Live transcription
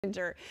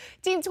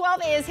Team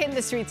 12 is hitting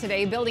the streets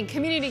today, building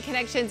community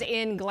connections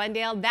in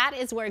Glendale. That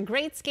is where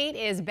Great Skate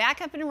is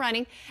back up and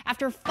running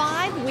after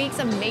 5 weeks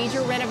of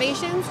major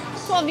renovations.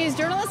 12 News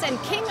journalist and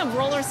king of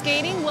roller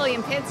skating,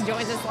 William Pitts,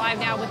 joins us live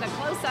now with a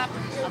close-up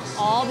of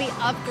all the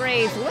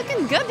upgrades.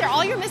 Looking good there.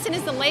 All you're missing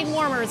is the leg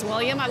warmers,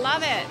 William. I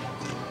love it.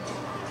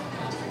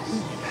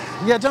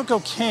 Yeah, don't go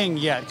king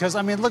yet, because,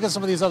 I mean, look at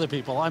some of these other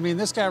people. I mean,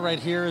 this guy right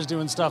here is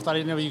doing stuff that I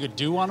didn't know you could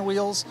do on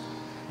wheels.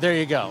 There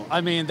you go.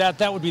 I mean,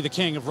 that would be the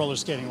king of roller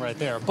skating right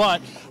there.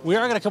 But we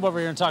are going to come over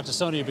here and talk to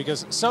Sonia,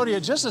 because Sonia,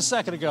 just a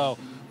second ago,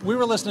 we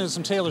were listening to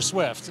some Taylor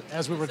Swift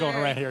as we were going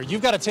around here.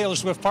 You've got a Taylor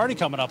Swift party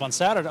coming up on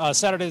Saturday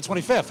the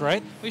 25th,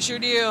 right? We sure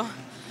do.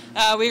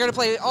 We're going to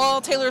play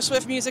all Taylor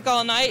Swift music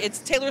all night. It's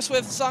Taylor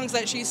Swift songs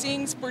that she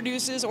sings,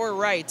 produces, or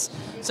writes.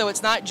 So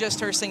it's not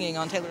just her singing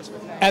on Taylor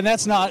Swift night. And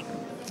that's not,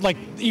 like,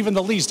 even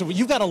the least.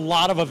 You've got a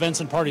lot of events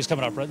and parties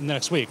coming up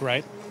next week,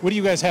 right? What do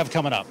you guys have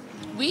coming up?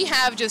 We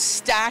have just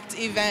stacked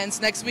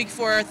events next week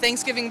for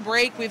Thanksgiving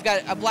break. We've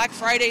got a Black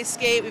Friday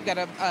skate. We've got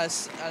a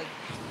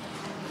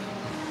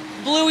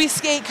Bluey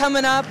skate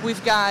coming up.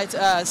 We've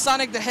got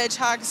Sonic the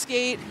Hedgehog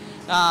skate,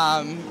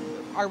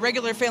 our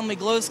regular Family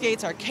Glow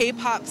skates, our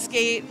K-pop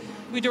skate.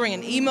 We're doing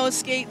an emo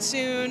skate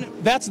soon.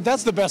 That's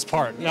the best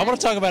part. I want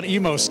to talk about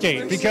emo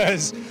skate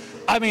because,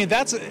 I mean,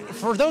 that's,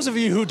 for those of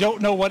you who don't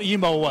know what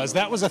emo was,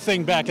 that was a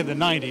thing back in the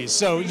 90s.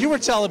 So you were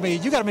telling me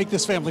you got to make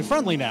this family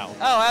friendly now.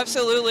 Oh,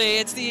 absolutely.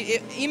 It's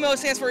emo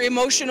stands for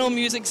emotional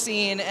music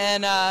scene,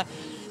 and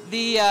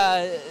you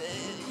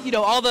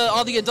know, all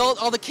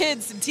the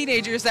kids and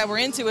teenagers that were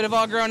into it have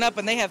all grown up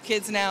and they have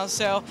kids now.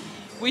 So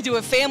we do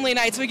a family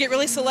night, so we get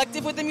really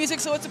selective with the music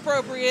so it's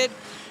appropriate.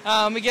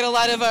 We get a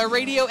lot of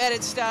radio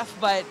edit stuff,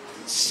 but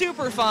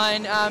super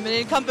fun.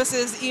 It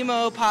encompasses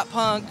emo, pop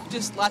punk,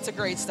 just lots of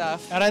great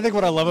stuff. And I think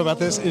what I love about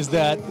this is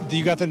that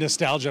you got the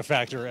nostalgia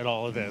factor in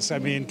all of this. I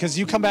mean, because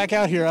you come back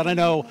out here, and I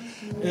know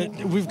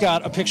we've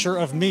got a picture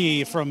of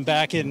me from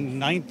back in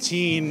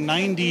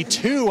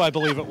 1992, I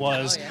believe it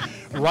was,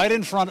 right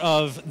in front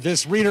of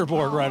this reader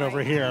board right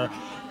over here.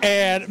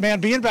 And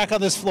man, being back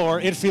on this floor,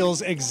 it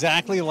feels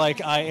exactly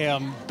like I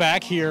am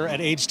back here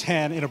at age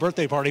 10 in a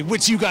birthday party,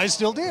 which you guys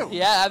still do.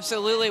 Yeah,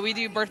 absolutely. We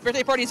do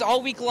birthday parties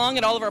all week long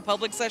at all of our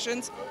public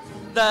sessions.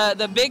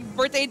 The big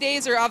birthday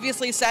days are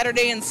obviously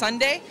Saturday and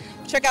Sunday.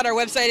 Check out our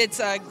website. It's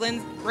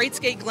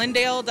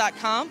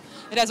greatskateglendale.com.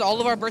 It has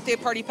all of our birthday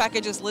party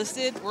packages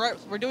listed.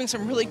 We're doing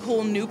some really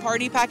cool new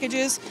party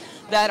packages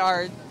that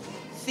are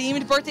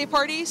themed birthday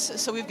parties.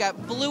 So we've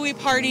got Bluey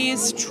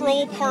parties,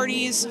 troll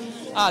parties,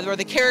 where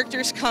the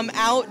characters come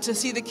out to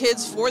see the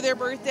kids for their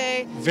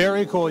birthday.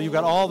 Very cool. You've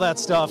got all that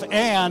stuff.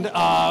 And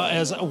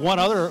as one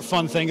other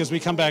fun thing as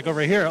we come back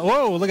over here,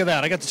 whoa, look at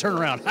that. I got to turn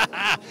around.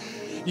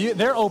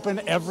 They're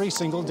open every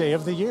single day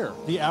of the year.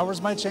 The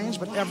hours might change,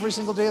 but every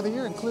single day of the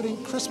year,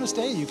 including Christmas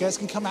Day. You guys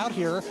can come out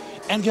here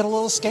and get a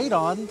little skate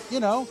on, you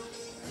know.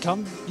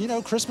 Come, you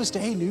know, Christmas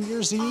Day, New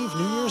Year's Eve,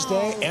 New Year's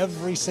Day,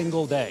 every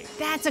single day.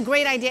 That's a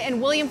great idea.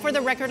 And William, for the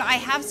record, I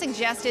have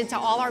suggested to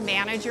all our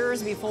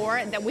managers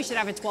before that we should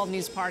have a 12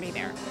 News party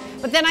there.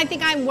 But then I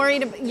think I'm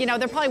worried, you know,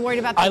 they're probably worried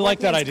about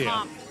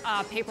the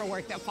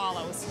paperwork that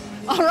follows.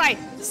 All right,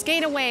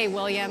 skate away,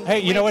 William. Hey,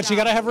 you know what? You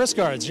got to have wrist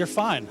guards. You're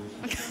fine.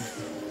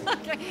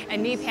 Okay.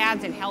 And knee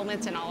pads and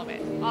helmets and all of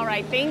it. All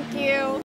right, thank you.